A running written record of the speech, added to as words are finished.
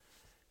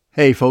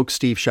Hey folks,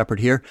 Steve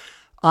Shepard here.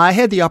 I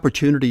had the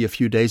opportunity a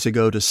few days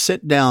ago to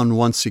sit down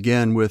once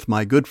again with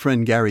my good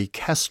friend Gary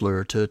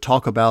Kessler to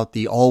talk about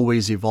the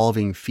always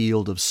evolving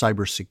field of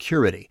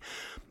cybersecurity.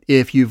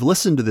 If you've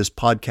listened to this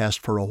podcast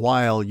for a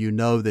while, you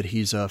know that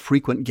he's a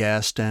frequent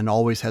guest and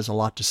always has a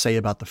lot to say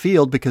about the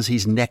field because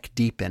he's neck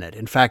deep in it.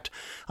 In fact,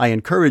 I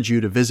encourage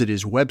you to visit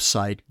his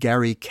website,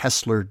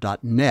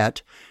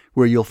 garykessler.net,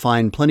 where you'll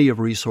find plenty of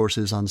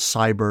resources on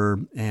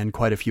cyber and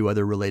quite a few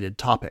other related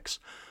topics.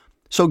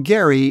 So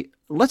Gary,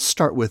 let's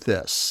start with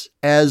this.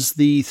 As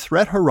the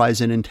threat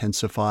horizon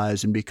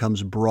intensifies and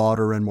becomes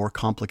broader and more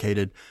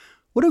complicated,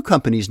 what do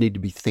companies need to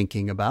be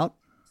thinking about?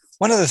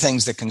 One of the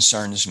things that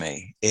concerns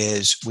me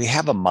is we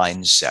have a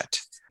mindset,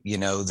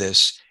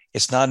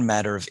 it's not a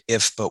matter of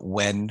if, but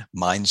when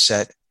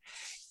mindset.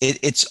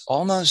 It's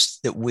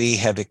almost that we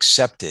have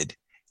accepted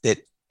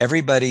that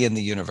everybody in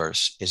the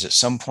universe is at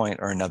some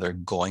point or another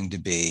going to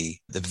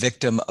be the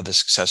victim of a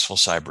successful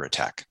cyber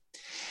attack.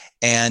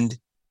 And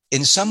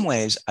in some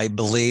ways, I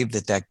believe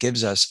that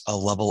gives us a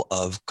level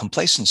of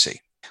complacency.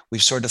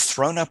 We've sort of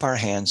thrown up our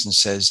hands and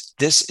says,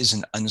 this is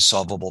an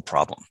unsolvable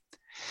problem.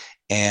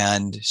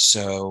 And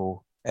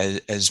so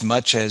as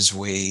much as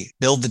we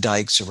build the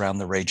dikes around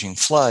the raging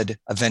flood,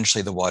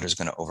 eventually the water is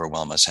going to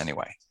overwhelm us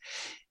anyway.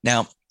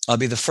 Now, I'll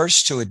be the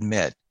first to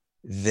admit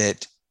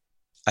that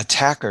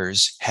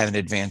attackers have an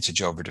advantage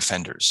over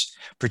defenders,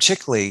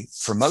 particularly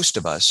for most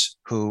of us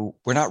who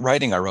we're not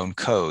writing our own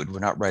code. We're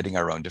not writing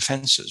our own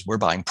defenses. We're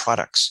buying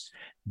products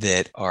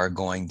that are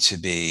going to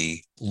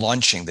be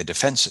launching the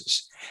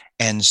defenses.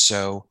 And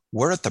so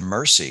we're at the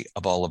mercy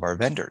of all of our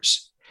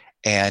vendors.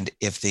 And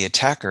if the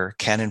attacker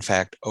can, in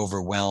fact,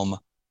 overwhelm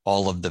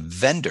all of the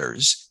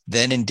vendors,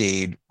 then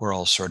indeed we're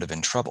all sort of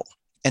in trouble.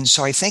 And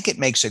so I think it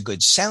makes a good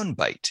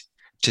soundbite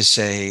to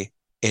say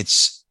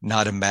it's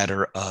not a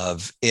matter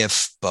of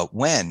if, but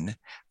when.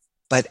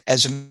 But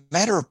as a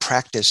matter of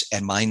practice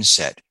and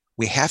mindset,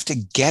 we have to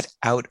get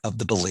out of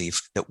the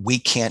belief that we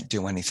can't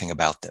do anything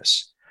about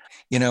this.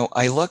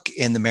 I look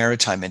in the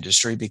maritime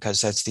industry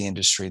because that's the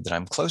industry that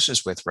I'm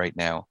closest with right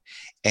now.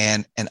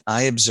 And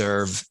I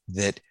observe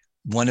that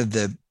one of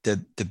the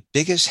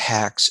biggest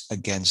hacks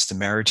against the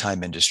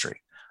maritime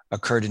industry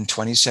occurred in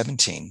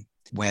 2017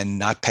 when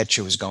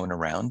NotPetya was going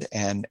around,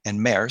 and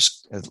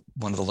Maersk,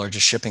 one of the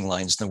largest shipping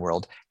lines in the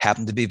world,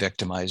 happened to be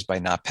victimized by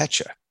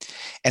NotPetya.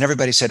 And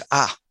everybody said,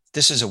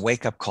 this is a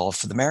wake-up call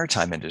for the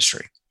maritime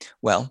industry.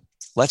 Well,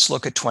 let's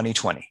look at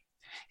 2020.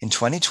 In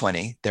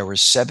 2020, there were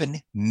 7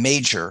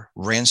 major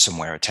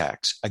ransomware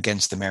attacks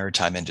against the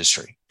maritime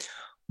industry.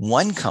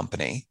 One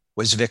company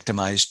was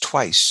victimized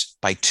twice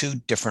by 2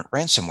 different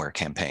ransomware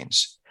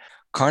campaigns.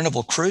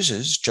 Carnival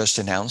Cruises just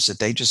announced that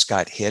they just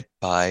got hit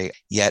by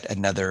yet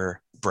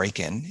another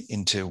break-in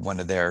into one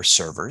of their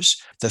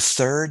servers, the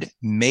 3rd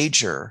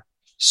major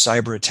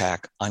cyber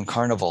attack on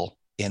Carnival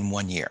in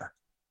 1 year.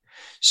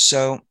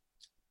 So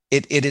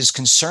it is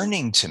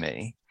concerning to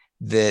me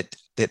that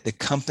the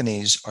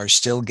companies are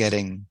still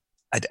getting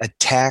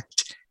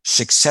attacked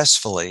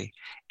successfully,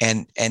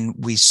 and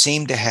we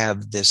seem to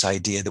have this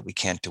idea that we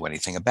can't do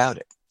anything about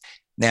it.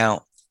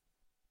 Now,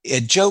 a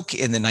joke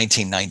in the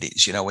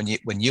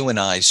 1990s, when you and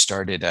I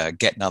started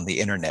getting on the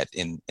internet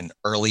in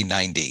early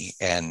 90,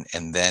 and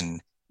then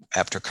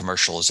after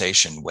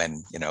commercialization,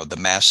 when the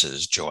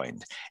masses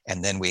joined,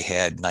 and then we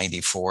had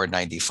 94,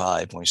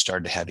 95 when we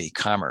started to have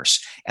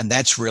e-commerce, and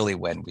that's really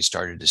when we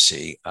started to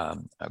see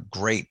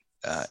great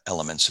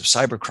elements of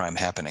cybercrime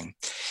happening.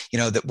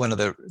 That one of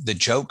the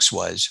jokes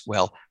was,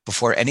 well,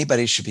 before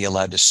anybody should be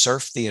allowed to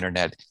surf the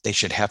internet, they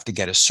should have to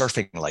get a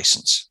surfing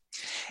license.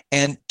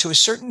 And to a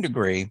certain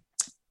degree,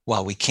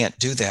 while we can't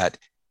do that,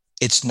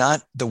 it's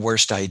not the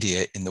worst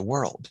idea in the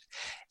world.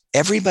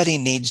 Everybody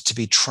needs to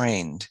be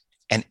trained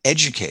and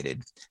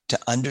educated to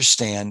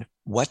understand,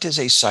 what does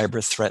a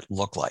cyber threat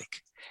look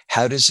like?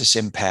 How does this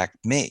impact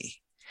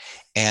me?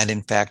 And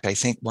in fact, I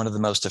think one of the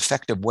most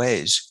effective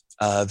ways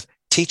of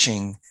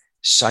teaching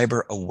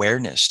cyber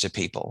awareness to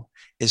people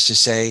is to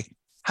say,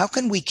 how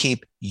can we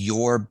keep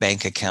your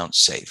bank account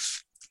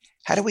safe?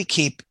 How do we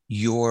keep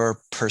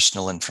your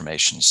personal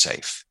information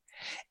safe?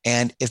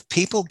 And if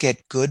people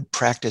get good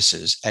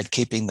practices at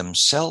keeping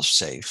themselves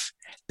safe,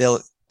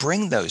 they'll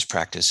bring those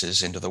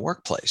practices into the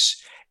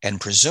workplace and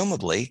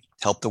presumably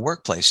help the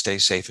workplace stay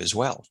safe as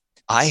well.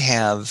 I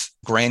have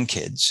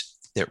grandkids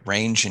that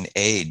range in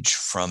age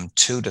from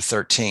 2 to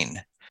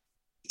 13.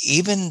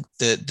 Even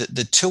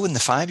the 2 and the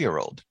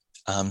 5-year-old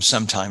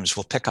sometimes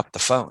will pick up the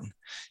phone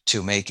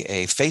to make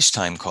a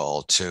FaceTime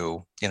call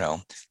to,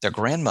 their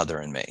grandmother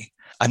and me.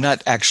 I'm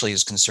not actually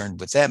as concerned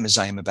with them as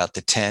I am about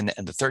the 10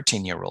 and the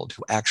 13-year-old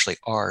who actually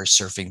are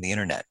surfing the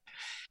internet.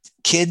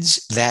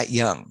 Kids that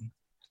young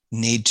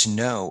need to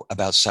know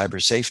about cyber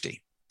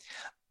safety.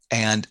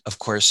 And of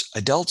course,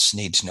 adults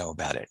need to know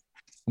about it.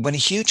 When a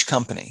huge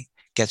company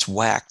gets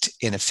whacked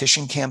in a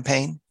phishing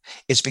campaign,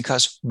 it's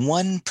because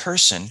one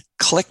person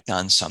clicked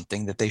on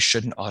something that they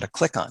shouldn't ought to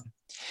click on.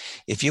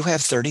 If you have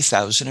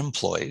 30,000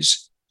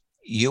 employees,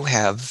 you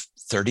have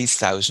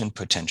 30,000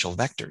 potential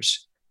vectors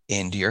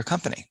into your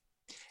company.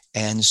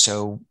 And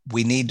so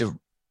we need to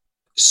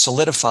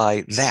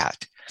solidify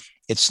that.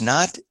 It's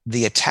not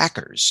the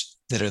attackers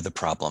that are the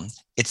problem,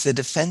 it's the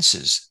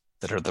defenses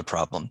that are the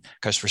problem,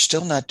 because we're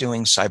still not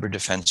doing cyber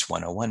defense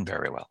 101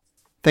 very well.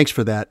 Thanks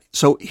for that.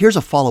 So here's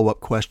a follow-up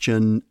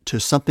question to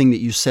something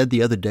that you said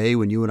the other day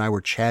when you and I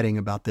were chatting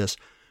about this.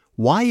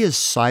 Why is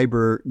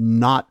cyber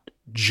not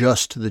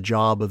just the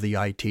job of the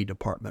IT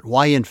department?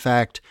 Why, in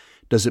fact,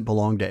 does it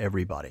belong to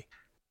everybody?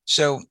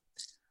 So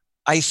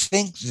I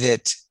think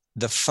that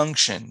the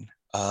function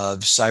of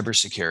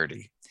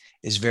cybersecurity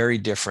is very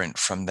different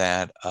from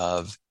that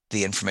of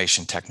the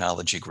information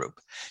technology group.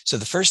 So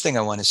the first thing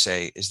I want to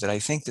say is that I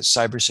think that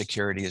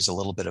cybersecurity is a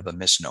little bit of a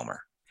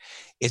misnomer.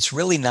 It's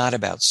really not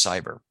about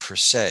cyber per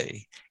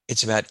se.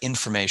 It's about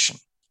information.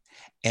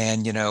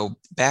 And,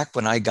 back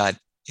when I got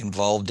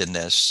involved in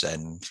this,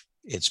 and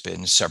it's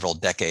been several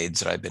decades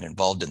that I've been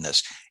involved in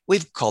this,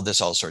 we've called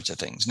this all sorts of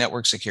things: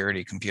 network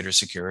security, computer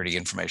security,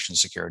 information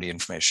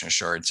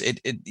assurance.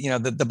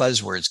 The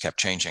buzzwords kept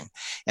changing.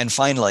 And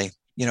finally,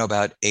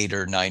 about 8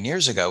 or 9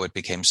 years ago, it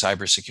became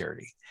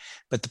cybersecurity.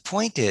 But the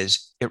point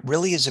is, it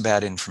really is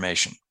about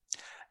information.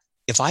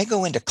 If I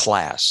go into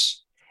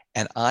class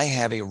and I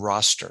have a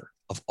roster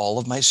of all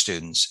of my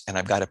students and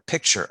I've got a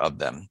picture of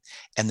them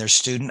and their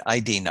student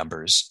ID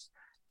numbers,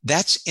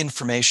 that's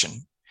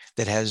information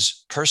that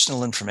has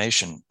personal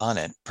information on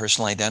it,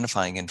 personal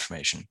identifying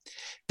information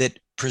that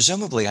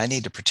presumably I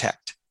need to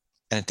protect.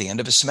 And at the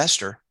end of a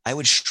semester, I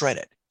would shred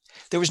it.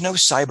 There was no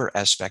cyber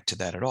aspect to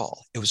that at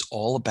all. It was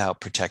all about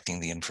protecting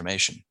the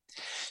information.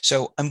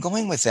 So I'm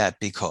going with that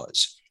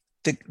because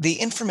the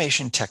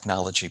information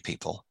technology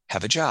people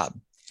have a job,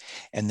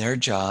 and their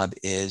job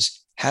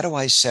is, how do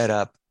I set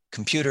up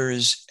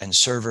computers and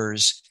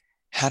servers?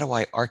 How do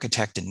I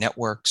architect a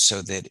network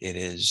so that it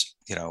is,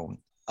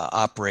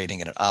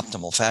 operating in an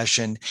optimal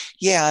fashion?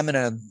 Yeah, I'm going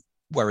to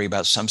worry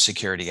about some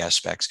security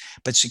aspects,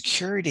 but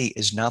security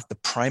is not the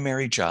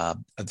primary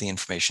job of the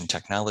information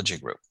technology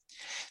group.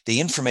 The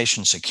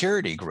information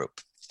security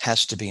group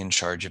has to be in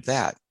charge of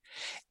that.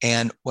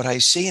 And what I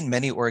see in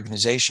many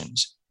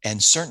organizations,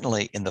 and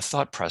certainly in the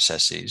thought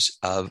processes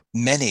of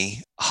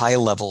many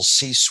high-level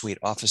C-suite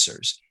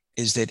officers,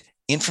 is that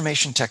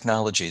information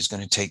technology is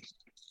going to take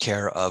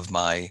care of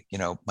my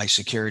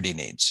security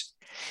needs.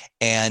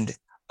 And,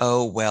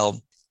 oh,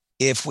 well,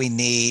 if we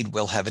need,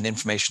 we'll have an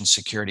information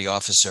security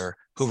officer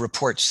who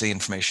reports to the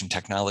information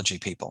technology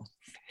people.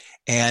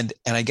 And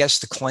I guess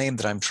the claim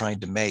that I'm trying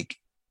to make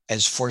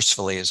as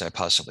forcefully as I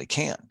possibly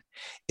can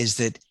is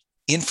that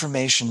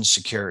information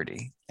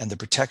security and the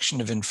protection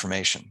of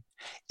information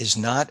is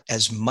not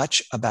as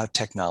much about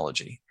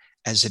technology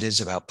as it is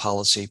about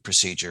policy,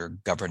 procedure,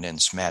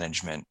 governance,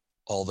 management,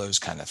 all those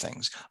kind of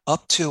things,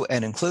 up to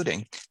and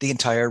including the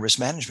entire risk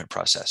management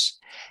process.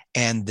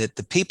 And that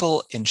the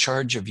people in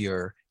charge of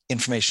your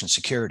information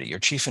security, your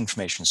chief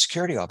information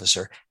security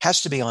officer,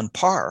 has to be on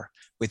par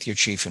with your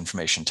chief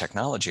information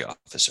technology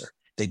officer.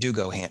 They do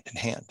go hand in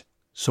hand.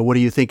 So what do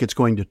you think it's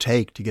going to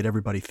take to get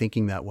everybody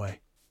thinking that way?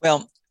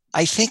 Well,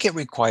 I think it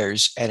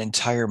requires an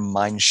entire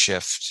mind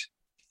shift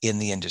in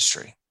the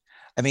industry.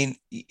 I mean,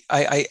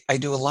 I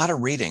do a lot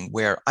of reading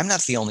where I'm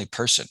not the only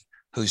person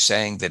who's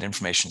saying that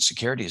information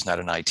security is not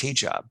an IT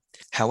job.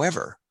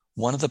 However,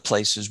 one of the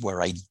places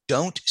where I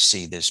don't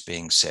see this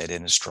being said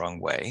in a strong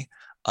way,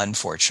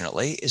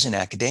 unfortunately, is in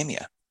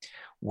academia,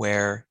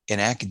 where in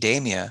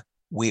academia,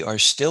 we are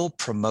still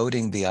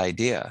promoting the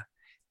idea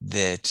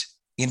that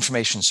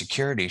information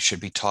security should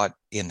be taught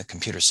in the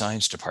computer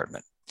science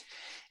department.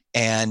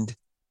 And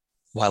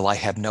while I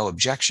have no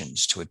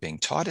objections to it being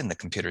taught in the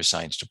computer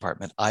science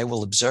department, I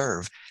will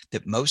observe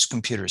that most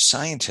computer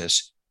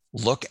scientists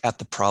look at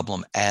the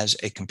problem as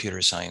a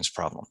computer science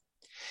problem.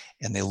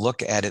 And they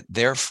look at it,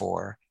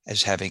 therefore,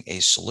 as having a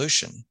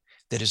solution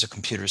that is a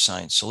computer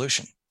science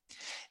solution.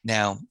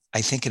 Now,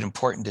 I think it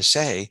important to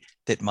say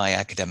that my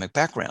academic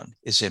background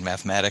is in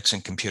mathematics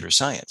and computer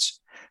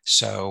science.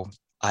 So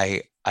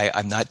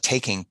I'm not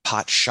taking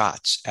pot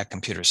shots at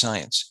computer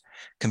science.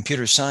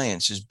 Computer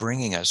science is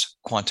bringing us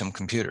quantum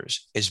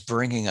computers, is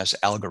bringing us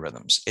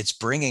algorithms. It's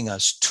bringing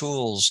us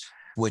tools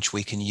which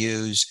we can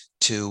use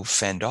to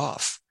fend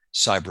off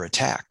cyber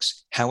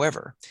attacks.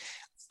 However,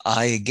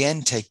 I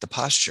again take the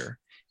posture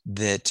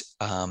that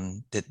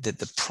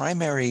the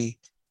primary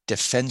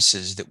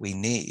defenses that we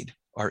need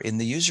are in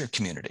the user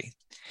community,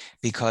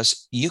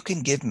 because you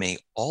can give me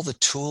all the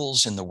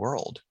tools in the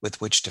world with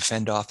which to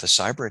fend off a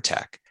cyber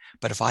attack.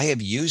 But if I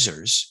have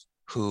users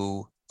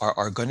who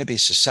are going to be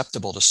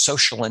susceptible to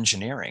social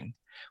engineering,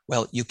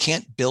 well, you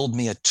can't build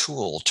me a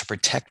tool to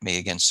protect me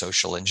against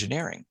social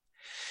engineering.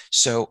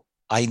 So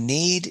I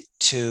need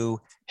to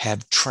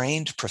have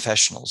trained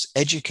professionals,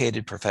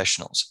 educated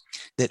professionals,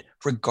 that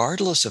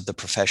regardless of the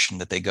profession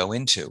that they go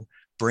into,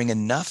 bring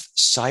enough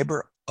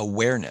cyber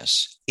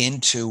awareness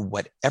into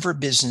whatever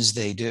business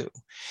they do,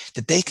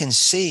 that they can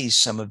see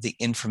some of the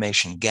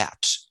information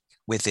gaps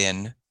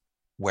within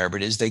wherever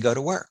it is they go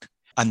to work.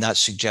 I'm not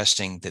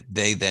suggesting that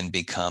they then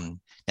become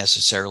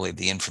necessarily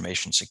the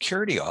information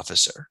security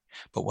officer,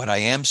 but what I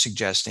am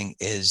suggesting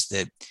is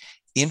that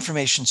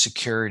Information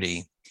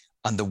security,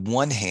 on the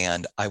one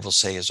hand, I will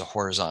say is a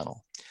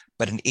horizontal,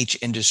 but in each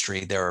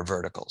industry, there are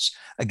verticals.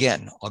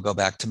 Again, I'll go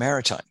back to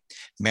maritime.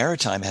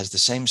 Maritime has the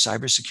same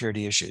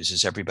cybersecurity issues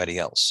as everybody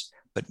else,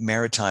 but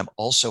maritime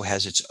also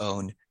has its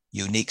own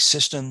unique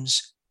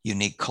systems,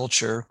 unique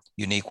culture,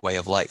 unique way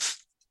of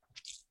life.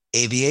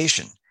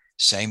 Aviation,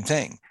 same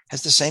thing,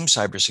 has the same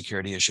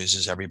cybersecurity issues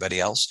as everybody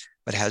else,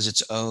 but has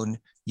its own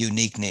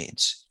unique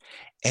needs.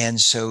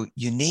 And so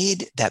you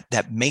need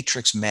that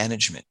matrix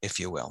management, if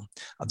you will,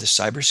 of the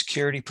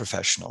cybersecurity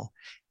professional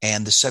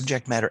and the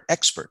subject matter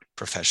expert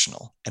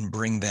professional and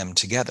bring them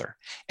together.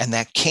 And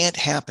that can't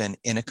happen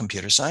in a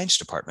computer science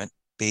department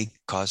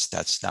because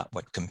that's not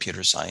what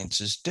computer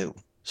sciences do.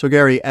 So,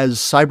 Gary, as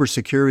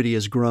cybersecurity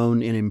has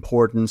grown in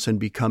importance and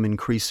become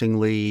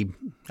increasingly,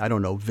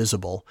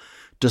 visible,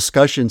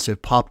 discussions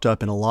have popped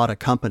up in a lot of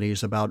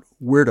companies about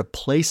where to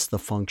place the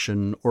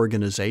function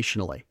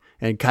organizationally.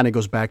 And it kind of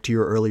goes back to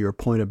your earlier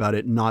point about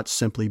it not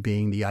simply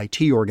being the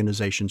IT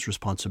organization's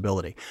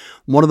responsibility.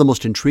 One of the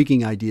most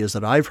intriguing ideas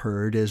that I've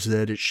heard is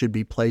that it should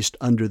be placed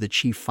under the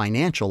chief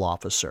financial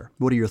officer.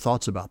 What are your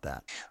thoughts about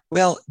that?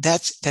 Well,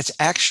 that's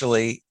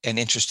actually an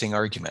interesting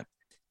argument.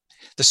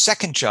 The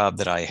second job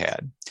that I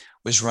had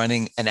was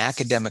running an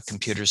academic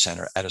computer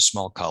center at a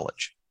small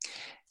college.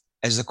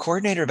 As the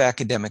coordinator of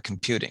academic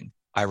computing,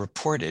 I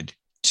reported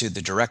to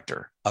the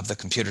director of the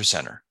computer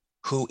center,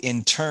 who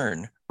in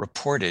turn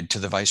reported to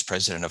the vice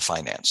president of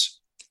finance,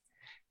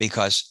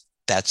 because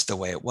that's the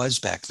way it was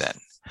back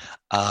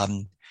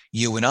then.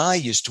 You and I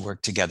used to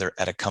work together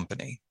at a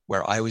company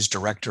where I was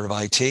director of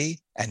IT,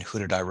 and who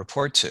did I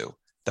report to?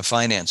 The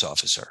finance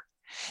officer.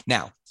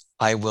 Now,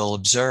 I will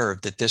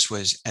observe that this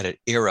was at an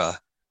era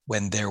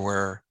when there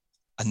were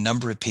a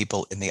number of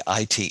people in the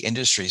IT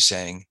industry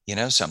saying, you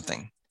know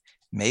something,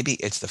 maybe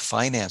it's the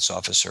finance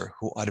officer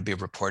who ought to be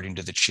reporting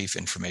to the chief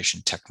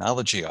information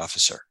technology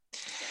officer.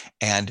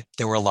 And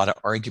there were a lot of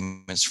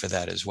arguments for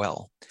that as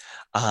well.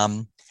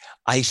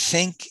 I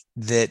think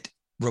that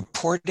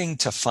reporting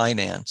to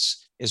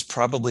finance is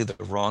probably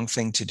the wrong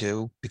thing to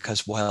do,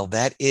 because while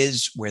that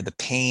is where the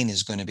pain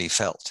is going to be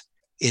felt,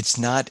 it's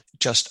not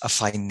just a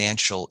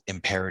financial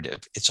imperative.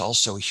 It's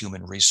also a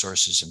human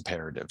resources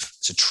imperative.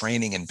 It's a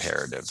training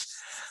imperative.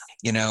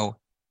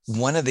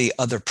 One of the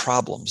other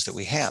problems that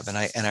we have, and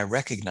I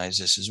recognize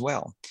this as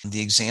well,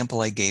 the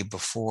example I gave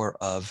before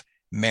of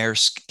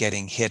Maersk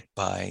getting hit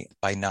by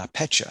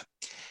NotPetya.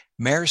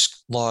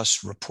 Maersk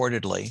lost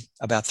reportedly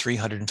about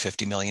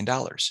 $350 million.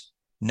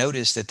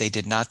 Notice that they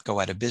did not go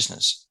out of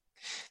business.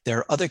 There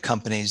are other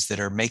companies that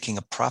are making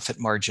a profit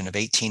margin of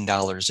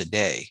 $18 a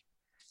day.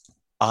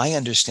 I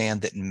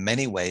understand that in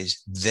many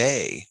ways,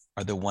 they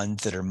are the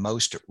ones that are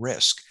most at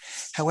risk.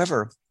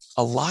 However,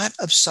 a lot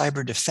of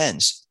cyber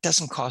defense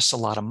doesn't cost a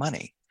lot of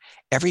money.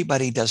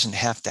 Everybody doesn't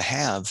have to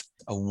have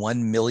a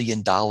 $1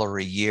 million a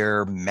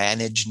year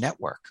managed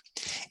network.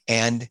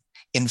 And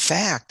in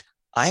fact,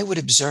 I would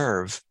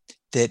observe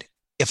that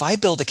if I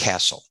build a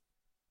castle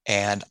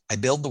and I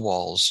build the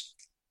walls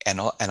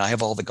and I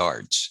have all the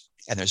guards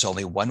and there's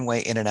only one way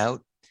in and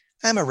out,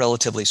 I'm a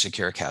relatively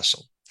secure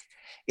castle.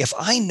 If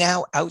I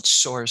now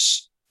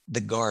outsource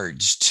the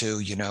guards to,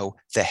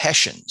 the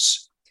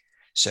Hessians,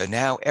 so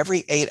now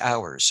every 8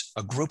 hours,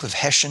 a group of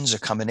Hessians are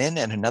coming in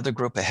and another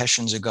group of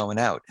Hessians are going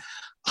out,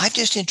 I've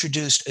just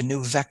introduced a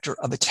new vector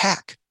of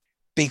attack,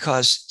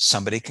 because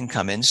somebody can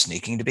come in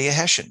sneaking to be a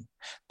Hessian.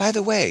 By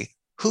the way,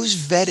 who's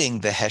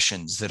vetting the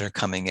Hessians that are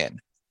coming in?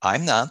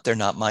 I'm not. They're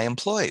not my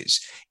employees.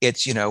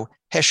 It's,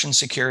 Hessian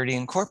Security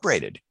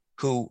Incorporated,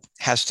 who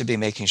has to be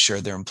making sure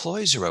their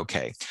employees are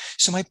okay.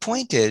 So my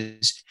point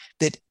is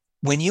that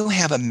when you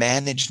have a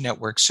managed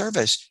network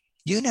service,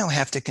 you now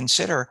have to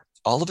consider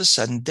all of a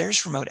sudden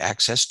there's remote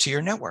access to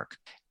your network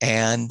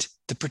and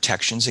the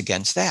protections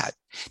against that.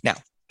 Now,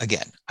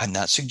 again, I'm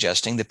not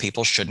suggesting that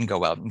people shouldn't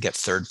go out and get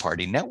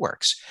third-party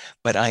networks,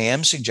 but I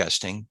am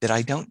suggesting that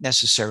I don't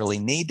necessarily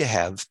need to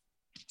have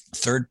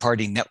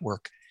third-party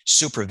network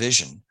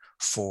supervision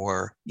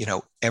for,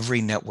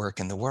 every network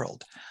in the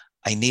world.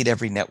 I need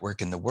every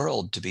network in the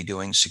world to be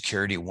doing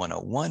Security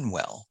 101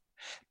 well.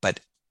 But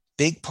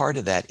big part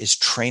of that is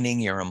training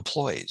your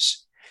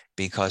employees.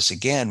 Because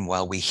again,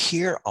 while we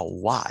hear a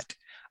lot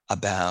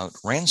about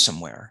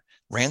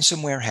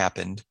ransomware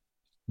happened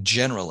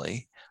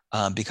generally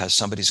because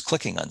somebody's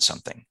clicking on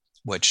something,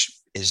 which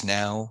is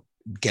now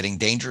getting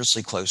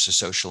dangerously close to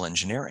social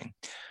engineering.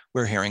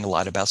 We're hearing a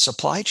lot about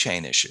supply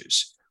chain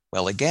issues.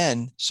 Well,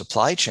 again,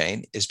 supply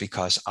chain is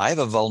because I have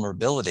a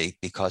vulnerability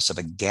because of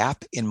a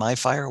gap in my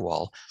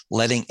firewall,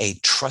 letting a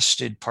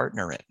trusted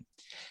partner in.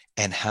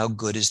 And how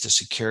good is the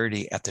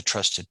security at the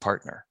trusted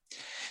partner?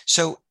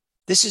 So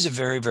this is a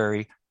very,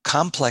 very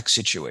complex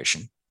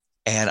situation.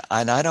 And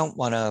I don't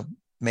want to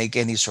make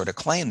any sort of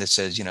claim that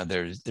says,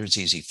 there's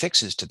easy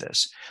fixes to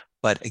this.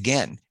 But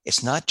again,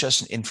 it's not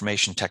just an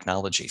information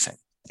technology thing.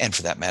 And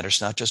for that matter,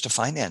 it's not just a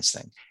finance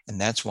thing. And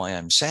that's why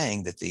I'm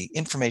saying that the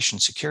information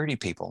security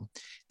people,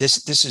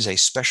 this is a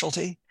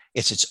specialty.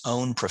 It's its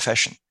own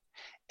profession.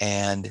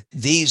 And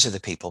these are the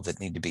people that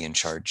need to be in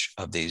charge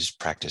of these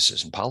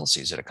practices and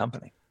policies at a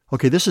company.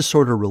 Okay, this is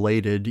sort of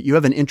related. You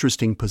have an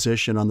interesting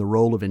position on the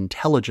role of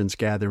intelligence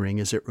gathering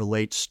as it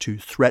relates to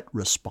threat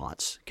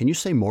response. Can you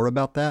say more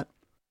about that?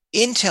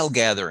 Intel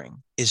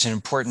gathering is an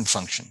important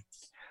function,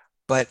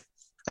 but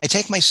I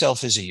take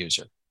myself as a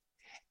user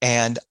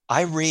and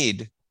I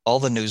read all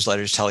the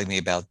newsletters telling me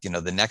about,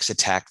 the next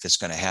attack that's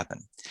going to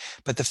happen.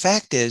 But the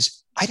fact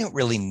is, I don't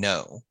really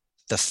know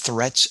the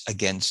threats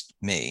against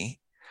me.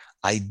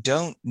 I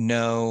don't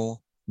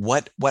know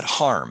what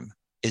harm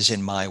is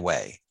in my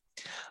way.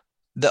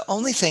 The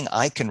only thing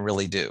I can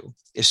really do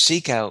is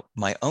seek out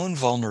my own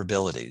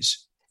vulnerabilities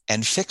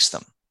and fix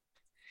them.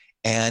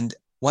 And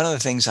one of the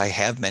things I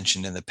have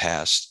mentioned in the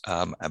past,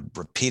 I've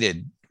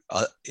repeated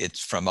it's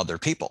from other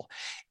people,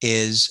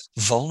 is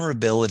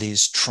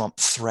vulnerabilities trump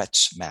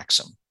threats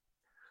maxim,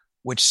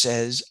 which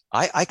says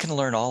I can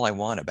learn all I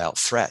want about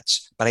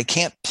threats, but I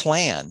can't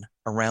plan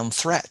around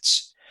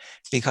threats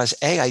because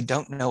I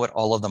don't know what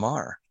all of them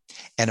are.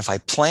 And if I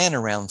plan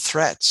around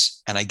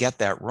threats and I get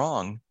that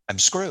wrong, I'm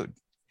screwed.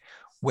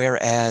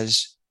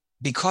 Whereas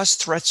because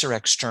threats are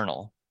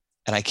external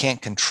and I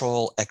can't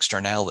control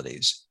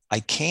externalities, I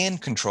can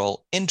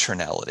control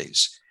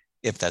internalities,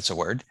 if that's a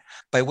word,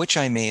 by which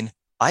I mean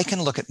I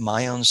can look at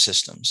my own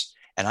systems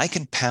and I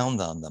can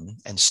pound on them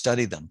and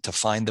study them to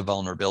find the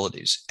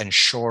vulnerabilities and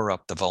shore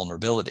up the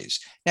vulnerabilities.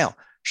 Now,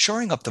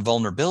 shoring up the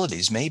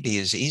vulnerabilities may be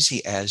as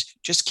easy as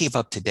just keep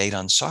up to date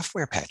on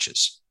software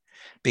patches,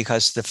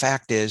 because the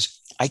fact is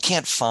I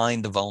can't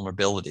find the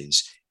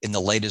vulnerabilities in the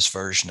latest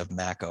version of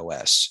Mac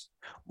OS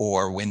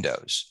or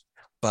Windows.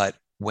 But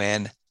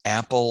when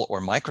Apple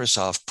or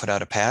Microsoft put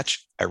out a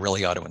patch, I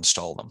really ought to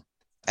install them.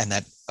 And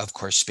that, of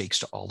course, speaks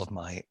to all of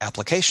my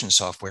application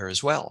software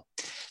as well.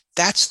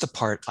 That's the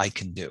part I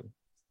can do.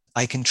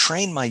 I can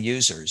train my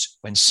users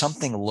when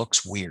something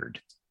looks weird.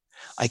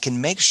 I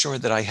can make sure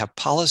that I have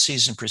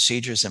policies and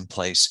procedures in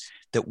place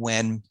that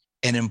when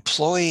an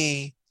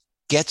employee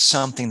gets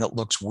something that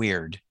looks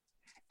weird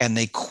and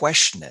they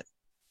question it,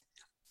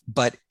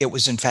 but it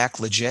was in fact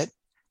legit,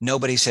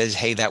 nobody says,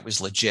 hey, that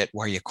was legit.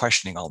 Why are you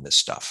questioning all this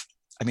stuff?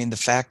 I mean, the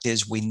fact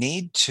is we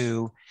need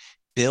to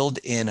build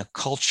in a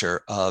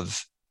culture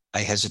of, I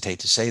hesitate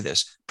to say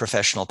this,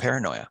 professional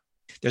paranoia.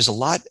 There's a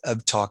lot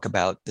of talk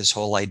about this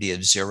whole idea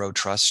of zero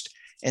trust,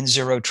 and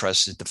zero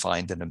trust is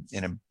defined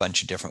in a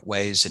bunch of different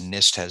ways, and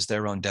NIST has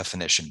their own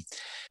definition.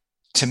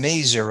 To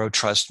me, zero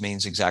trust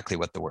means exactly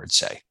what the words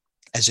say.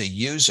 As a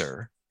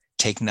user,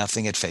 take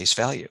nothing at face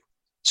value.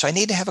 So I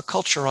need to have a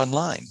culture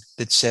online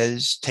that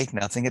says take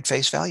nothing at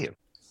face value.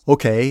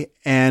 Okay,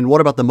 and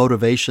what about the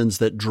motivations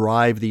that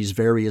drive these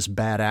various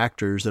bad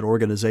actors that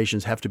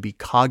organizations have to be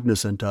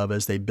cognizant of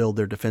as they build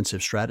their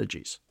defensive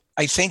strategies?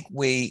 I think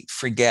we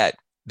forget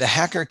the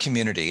hacker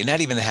community, and not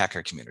even the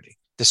hacker community,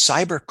 the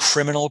cyber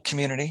criminal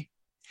community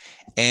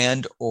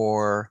and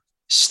or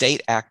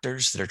state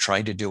actors that are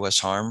trying to do us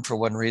harm for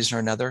one reason or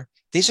another.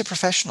 These are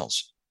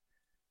professionals.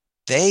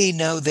 They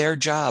know their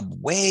job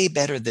way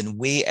better than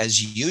we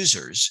as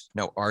users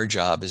know our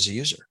job as a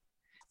user.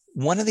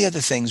 One of the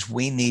other things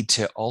we need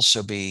to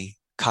also be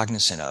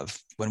cognizant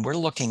of when we're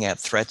looking at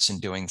threats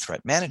and doing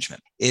threat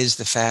management is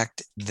the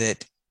fact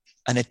that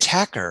an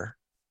attacker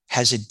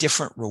has a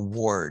different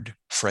reward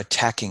for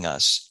attacking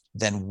us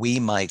than we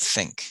might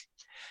think.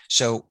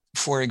 So,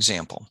 for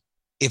example,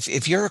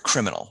 if you're a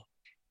criminal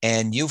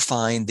and you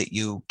find that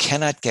you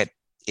cannot get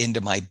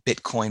into my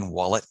Bitcoin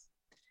wallet,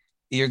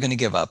 you're going to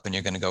give up and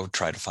you're going to go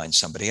try to find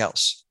somebody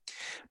else.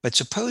 But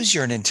suppose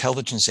you're an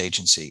intelligence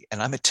agency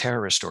and I'm a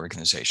terrorist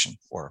organization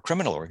or a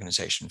criminal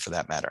organization for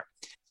that matter.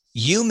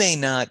 You may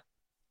not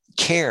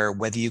care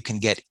whether you can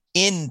get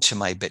into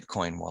my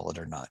Bitcoin wallet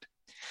or not.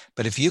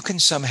 But if you can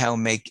somehow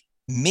make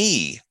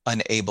me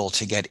unable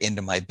to get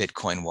into my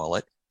Bitcoin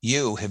wallet,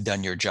 you have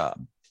done your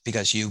job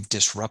because you've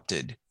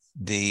disrupted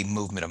the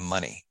movement of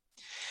money.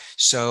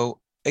 So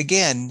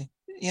again,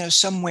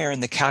 somewhere in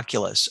the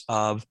calculus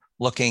of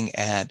looking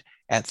at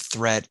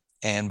threat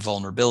and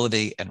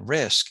vulnerability and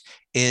risk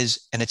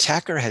is an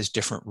attacker has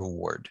different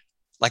reward.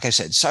 Like I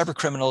said, cyber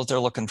criminals, they're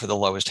looking for the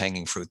lowest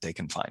hanging fruit they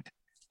can find.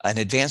 An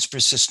advanced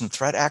persistent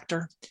threat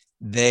actor,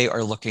 they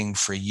are looking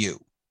for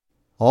you.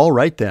 All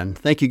right, then.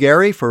 Thank you,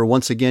 Gary, for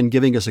once again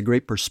giving us a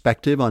great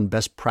perspective on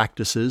best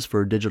practices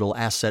for digital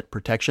asset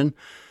protection.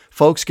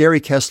 Folks, Gary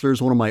Kessler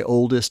is one of my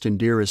oldest and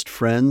dearest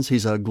friends.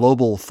 He's a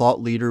global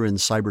thought leader in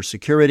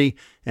cybersecurity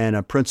and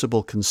a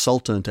principal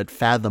consultant at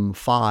Fathom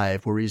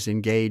 5, where he's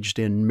engaged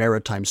in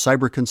maritime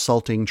cyber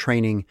consulting,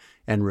 training,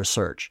 and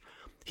research.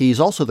 He's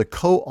also the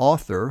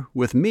co-author,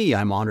 with me,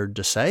 I'm honored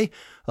to say,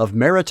 of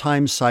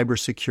Maritime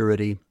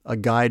Cybersecurity, a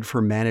guide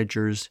for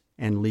managers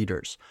and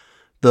leaders.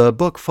 The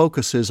book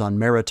focuses on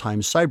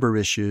maritime cyber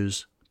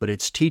issues, but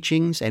its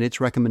teachings and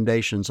its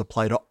recommendations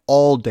apply to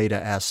all data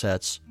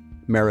assets,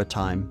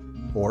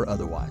 maritime or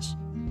otherwise.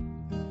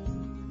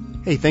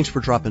 Hey, thanks for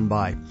dropping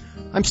by.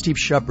 I'm Steve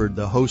Shepard,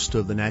 the host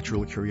of the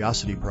Natural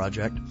Curiosity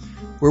Project,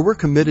 where we're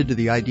committed to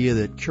the idea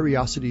that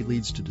curiosity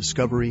leads to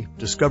discovery,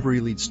 discovery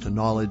leads to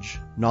knowledge,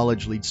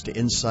 knowledge leads to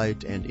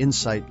insight, and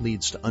insight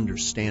leads to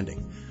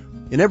understanding.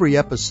 In every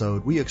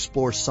episode, we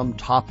explore some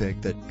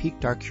topic that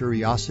piqued our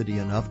curiosity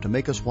enough to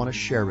make us want to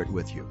share it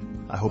with you.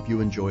 I hope you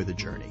enjoy the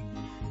journey.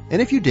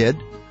 And if you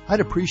did,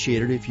 I'd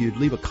appreciate it if you'd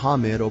leave a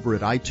comment over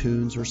at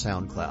iTunes or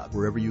SoundCloud,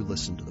 wherever you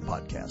listen to the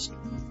podcast.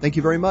 Thank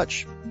you very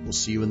much. We'll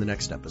see you in the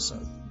next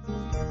episode.